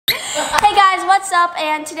what's up?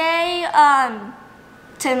 And today,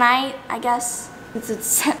 tonight, I guess, it's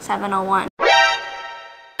 7:01.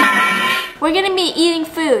 We're gonna be eating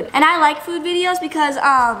food. And I like food videos because,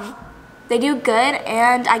 they do good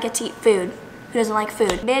and I get to eat food. Who doesn't like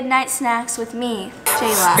food? Midnight snacks with me,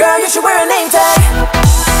 Jayla. Girl, you should wear a name tag.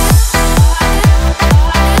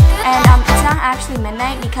 And, it's not actually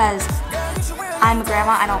midnight because I'm a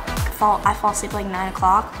grandma. I fall asleep like 9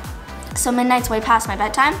 o'clock. So midnight's way past my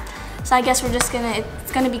bedtime. So I guess it's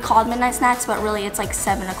gonna be called midnight snacks, but really it's like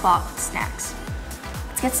 7 o'clock snacks.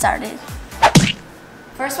 Let's get started.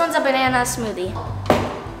 First one's a banana smoothie.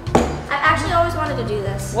 I've actually always wanted to do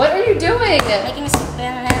this. What are you doing? Making a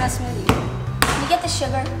banana smoothie. Can you get the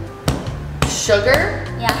sugar? Sugar?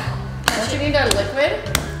 Yeah. Don't you need a liquid?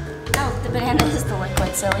 No, the banana is the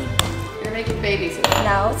liquid, silly. You're making baby food.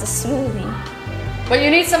 No, it's a smoothie. But you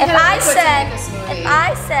need some kind of liquid to make a smoothie. If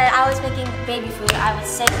I said I was making baby food, I would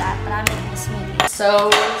say that, but I'm making a smoothie. So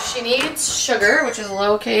she needs sugar, which is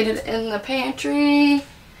located in the pantry.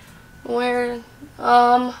 Where,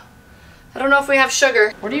 I don't know if we have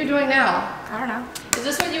sugar. What are you doing now? I don't know. Is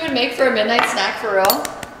this what you would make for a midnight snack for real?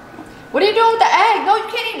 What are you doing with the egg? No, you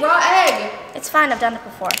can't eat raw egg. It's fine, I've done it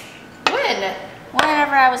before. When?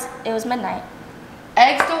 Whenever it was midnight.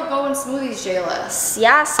 Eggs don't go in smoothies, Jayla.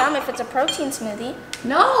 Yeah, some if it's a protein smoothie.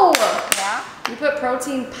 No. Yeah. You put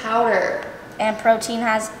protein powder. And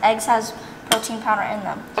eggs has protein powder in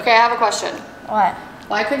them. Okay, I have a question. What?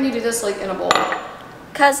 Why couldn't you do this like in a bowl?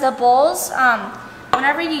 Because the bowls,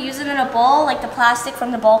 whenever you use it in a bowl, like the plastic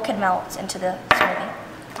from the bowl can melt into the smoothie.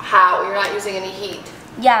 How? You're not using any heat.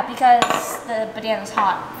 Yeah, because the banana's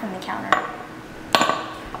hot from the counter.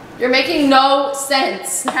 You're making no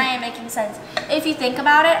sense. I am making sense. If you think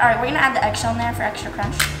about it, all right, we're gonna add the eggshell in there for extra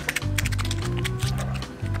crunch.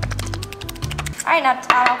 All right, now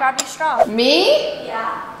I'll grab your straw. Me?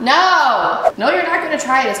 Yeah. No. No, you're not gonna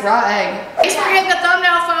try it. It's raw egg. Thanks for getting the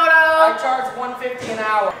thumbnail photo. I charge $150 an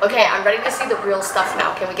hour. Okay, I'm ready to see the real stuff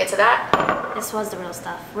now. Can we get to that? This was the real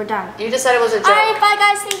stuff. We're done. You just said it was a joke. All right, bye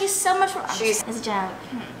guys. Thank you so much for. Jeez. It's a joke.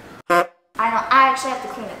 I know. I actually have to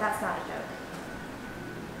clean it. That's not a joke.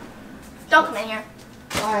 Don't come in here.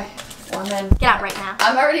 Why? Well, then Get out right now.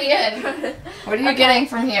 I'm already in. What are you getting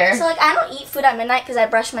from here? So like, I don't eat food at midnight because I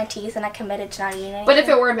brush my teeth and I committed to not eating anything. But if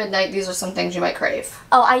it were midnight, these are some things you might crave.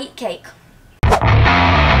 Oh, I eat cake.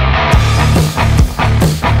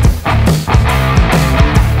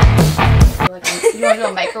 You want to do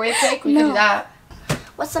a microwave cake? We can do that.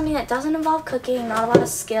 What's something that doesn't involve cooking, not a lot of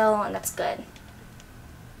skill, and that's good?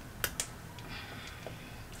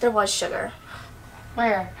 There was sugar.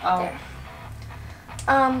 Where? Oh. There.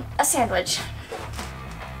 A sandwich.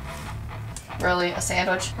 Really? A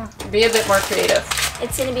sandwich? Be a bit more creative.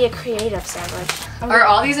 It's gonna be a creative sandwich. Are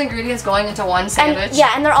all these ingredients going into one sandwich? And,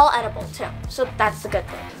 yeah, and they're all edible too. So that's the good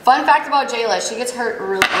thing. Fun fact about Jayla, she gets hurt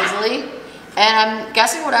really easily. And I'm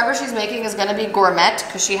guessing whatever she's making is gonna be gourmet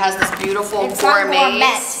because she has this beautiful It's not gourmet.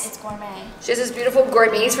 gourmet. It's gourmet. She has this beautiful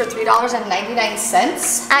gourmets for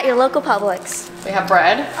 $3.99. At your local Publix. We have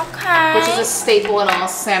bread, Okay. which is a staple in all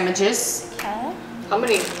sandwiches. Okay. How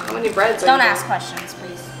many breads are Don't you ask questions,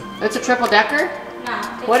 please. doing? It's a triple decker? No.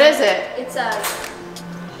 What is it? It's a.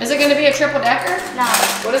 Is it gonna be a triple decker? No.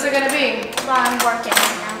 What is it gonna be? Well, I'm working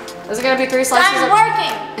right now. Is it gonna be 3 slices I'm of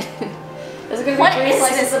working! Is it gonna be What 3 is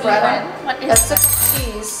slices this of bread? even? What is That's this? the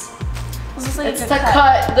cheese. This is like It's a to good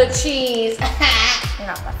cut the cheese. You're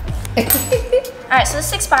not laughing. Alright, so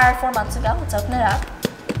this expired 4 months ago. Let's open it up.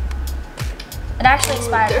 It actually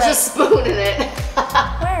expired. There's a spoon in it.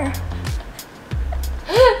 Where?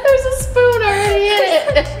 There's a spoon already in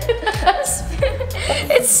it.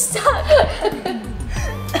 It's stuck.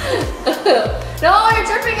 No, you're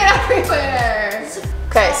dripping it everywhere.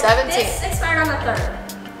 Okay, 17. This expired on the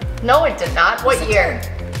 3rd. No, it did not. What year?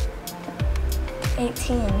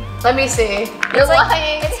 18. Let me see. You're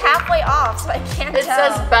lying. It's halfway off, so I can't It tell.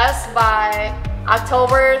 says Best By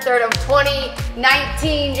October 3rd of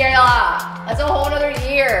 2019, Jayla. That's a whole other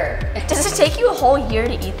year. Does it take you a whole year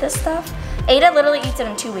to eat this stuff? Aydah literally eats it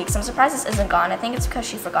in 2 weeks. I'm surprised this isn't gone. I think it's because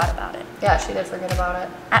she forgot about it. Yeah, she did forget about it.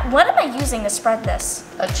 What am I using to spread this?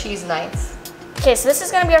 A cheese knife. Okay, so this is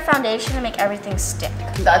gonna be our foundation to make everything stick.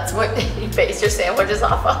 That's what you base your sandwiches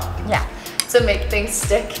off of. Yeah. To make things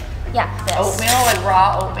stick. Yeah, this. Oatmeal and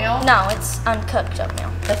raw oatmeal? No, it's uncooked oatmeal.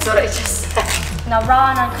 That's what I just said. No, raw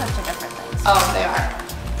and uncooked are different things. Oh, they are.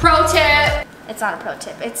 Pro tip. It's not a pro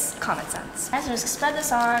tip, it's common sense. Alright, so just spread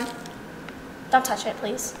this on. Don't touch it,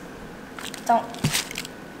 please. Don't.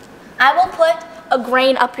 I will put a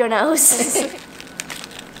grain up your nose.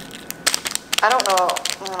 I don't know.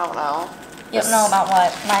 You don't know about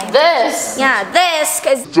what? This. Yeah, this,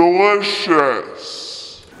 because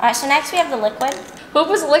Delicious. Alright, so next we have the liquid. Poop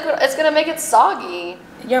is liquid. It's gonna make it soggy.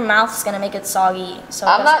 Your mouth's gonna make it soggy, so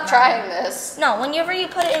I'm not trying this. No, whenever you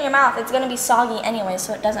put it in your mouth, it's gonna be soggy anyway,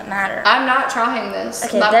 so it doesn't matter. I'm not trying this.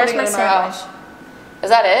 Okay, I'm not there's putting my it in sandwich. mouth. Is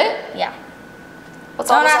that it? Yeah.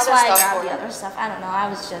 What's all Don't this ask other why I stuff grabbed for? the other stuff. I don't know. I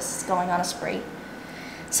was just going on a spree.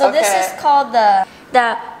 So this Okay. is called the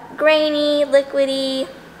grainy, liquidy,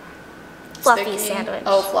 fluffy Sticky. sandwich.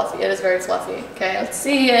 Oh, fluffy. It is very fluffy. Okay, let's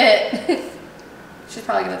see it. She's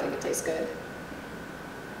probably gonna think it tastes good.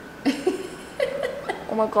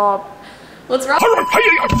 Oh my god. What's wrong? Why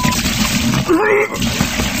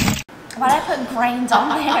did I put grains on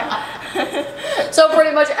there? So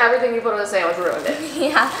pretty much everything you put on the sandwich ruined it.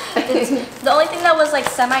 Yeah. The only thing that was like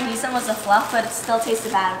semi-decent was the fluff, but it still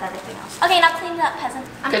tasted bad with everything else. Okay, now clean it up, peasant.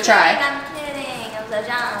 Good try. I'm kidding. I'm so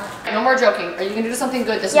dumb. No more joking. Are you gonna do something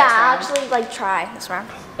good this Yeah, next I'll round? actually like try this round.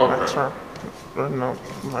 Next round. No,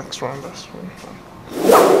 next round. This one.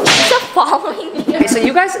 She's following me. Okay, so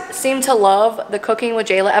you guys seem to love the Cooking with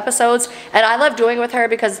Jayla episodes, and I love doing it with her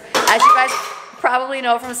because, as you guys probably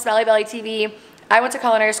know from Smelly Belly TV, I went to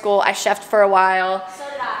culinary school. I chefed for a while. So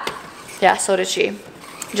did I. Yeah, so did she.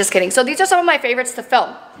 Just kidding. So these are some of my favorites to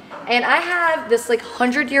film. And I have this like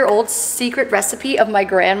 100-year-old secret recipe of my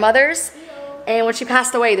grandmother's. And when she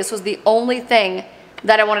passed away, this was the only thing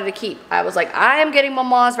that I wanted to keep. I was like, I am getting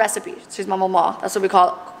Mama's recipe. She's my Mama. That's what we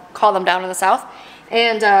call them down in the South.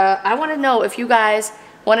 And I want to know if you guys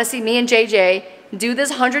want to see me and JJ do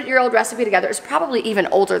this 100-year-old recipe together. It's probably even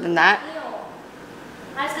older than that.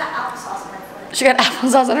 I just got applesauce on my foot. She got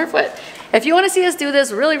applesauce on her foot. If you want to see us do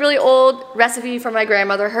this really, really old recipe from my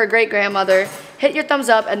grandmother, her great-grandmother, hit your thumbs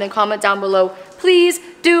up and then comment down below, please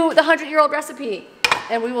do the 100-year-old recipe.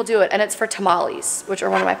 And we will do it. And it's for tamales, which are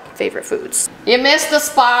one of my favorite foods. You missed the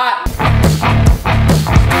spot.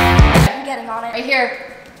 I'm getting on it. Right here.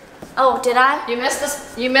 Oh, did I? You missed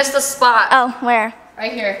the spot. Oh, where?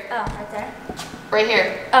 Right here. Oh, right there. Right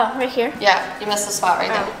here. Oh, right here. Yeah, you missed the spot right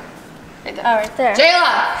there. Right there. Oh, right there.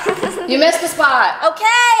 Jayla, you missed the spot. Okay,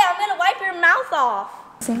 I'm gonna wipe your mouth off.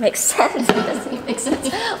 Doesn't make sense. It doesn't even make sense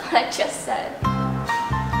what I just said.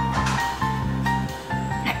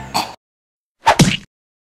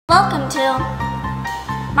 Welcome to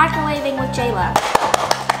Microwaving with Jayla.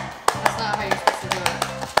 That's not how you're supposed to do it.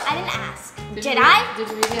 I didn't ask. Did I? Did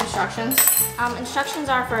you read the instructions? Instructions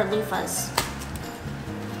are for loofahs.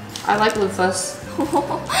 I like loofahs.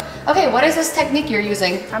 Okay, what is this technique you're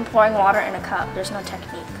using? I'm pouring water in a cup. There's no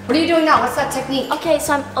technique. What are you doing now? What's that technique? Okay,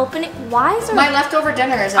 so I'm opening. Why is there? My leftover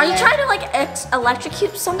dinner is in Are you there. trying to like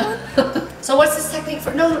electrocute someone? So what's this technique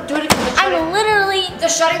for? No, do it again. I'm literally The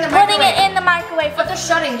shutting the putting microwave. it in the microwave. But the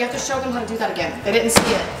shutting, you have to show them how to do that again. They didn't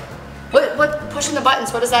see it. What pushing the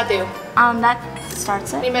buttons, what does that do? That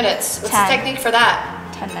starts How it. many minutes? What's 10. the technique for that?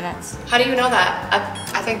 10 minutes. How do you know that?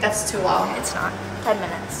 I think that's too long. It's not. 10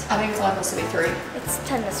 minutes. I think it's only supposed to be 3. It's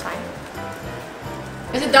 10 is fine.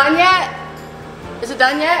 Is it done yet? Is it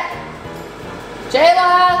done yet?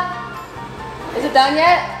 Jayla! Is it done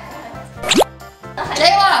yet?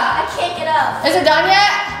 Jayla! I can't get up. Is it done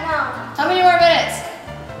yet? No. How many more minutes?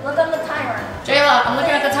 Look on the timer. Jayla, I'm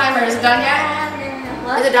looking at the timer. Is it done yet?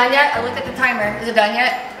 What? Is it done yet? I looked at the timer. Is it done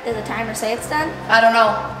yet? Did the timer say it's done? I don't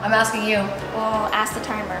know. I'm asking you. Well, ask the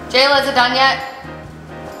timer. Jayla, is it done yet?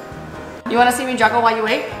 You want to see me juggle while you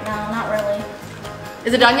wait? No, not really.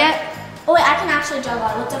 Is it done yet? Oh wait, I can actually juggle.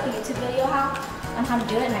 I looked up a YouTube video on how to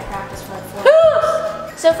do it and I practiced for like 4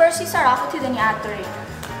 hours. So first you start off with 2, then you add 3.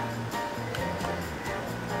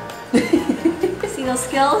 See those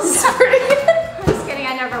skills? I'm just kidding,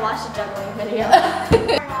 I never watched a juggling video.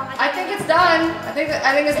 I think it's done. I think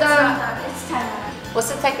it's done. It's 10 minutes. What's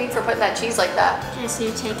the technique for putting that cheese like that? Okay, so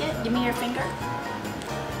you take it, give me your finger.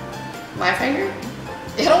 My finger?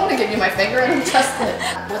 I don't want to give you my finger and test it.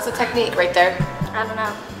 What's the technique right there? I don't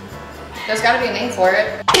know. There's got to be a name for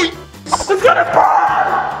it.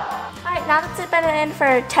 Alright, now that's been in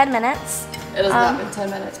for 10 minutes. It has not been 10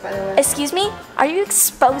 minutes, by the way. Excuse me? Are you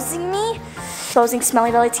exposing me? Exposing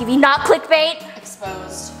Smelly Belly TV, not clickbait.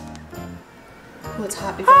 Exposed. Oh, it's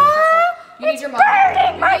hot. Be very careful. You need your mommy.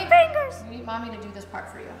 Burning my fingers. You need mommy to do this part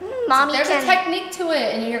for you. Mommy There's can. a technique to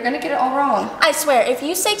it, and you're gonna get it all wrong. I swear, if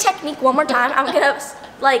you say technique one more time, I'm gonna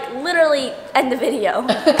like literally end the video.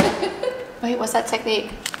 Wait, what's that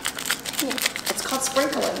technique? It's called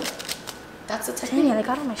sprinkling. That's the technique. Dang it, I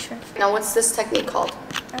got on my shirt. Now, what's this technique called?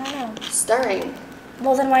 I don't know. Stirring.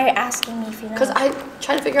 Well, then why are you asking me if you know? Because I'm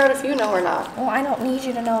trying to figure out if you know or not. Well, I don't need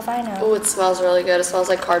you to know if I know. Oh, it smells really good. It smells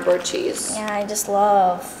like cardboard cheese. Yeah, I just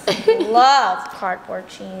love cardboard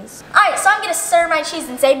cheese. Alright, so I'm gonna stir my cheese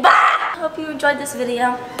and say bye! Hope you enjoyed this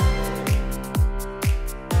video.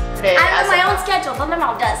 I have my own schedule, but my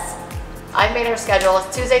mom does. I made her schedule.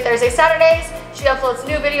 It's Tuesday, Thursday, Saturdays. She uploads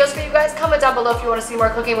new videos for you guys. Comment down below if you want to see more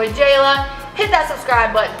cooking with Jayla. Hit that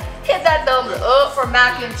subscribe button. Hit that thumbs up for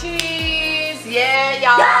mac and cheese. Yeah,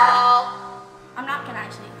 y'all. Yeah. I'm not gonna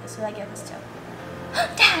actually eat this. Who I give this to?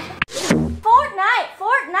 Dad!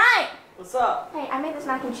 Fortnite! What's up? Hey, I made this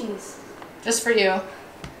mac and cheese. Just for you.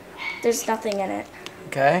 There's nothing in it.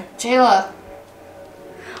 Okay. Jayla.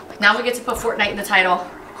 Now we get to put Fortnite in the title.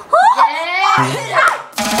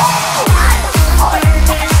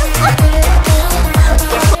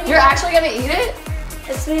 You're actually gonna eat it?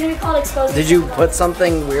 It's going to be called exposed. Did you put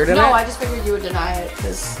something weird in it? No, I just figured you would deny it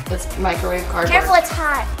because it's microwave cardboard. Careful, it's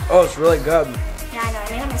hot. Oh, it's really good. Yeah, I know. I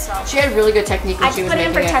made it myself. She had really good technique when I she was put it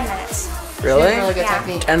in making for it. 10 minutes. Really? She had really good Yeah.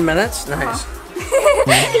 technique. 10 minutes? Nice.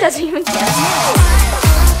 He doesn't even care.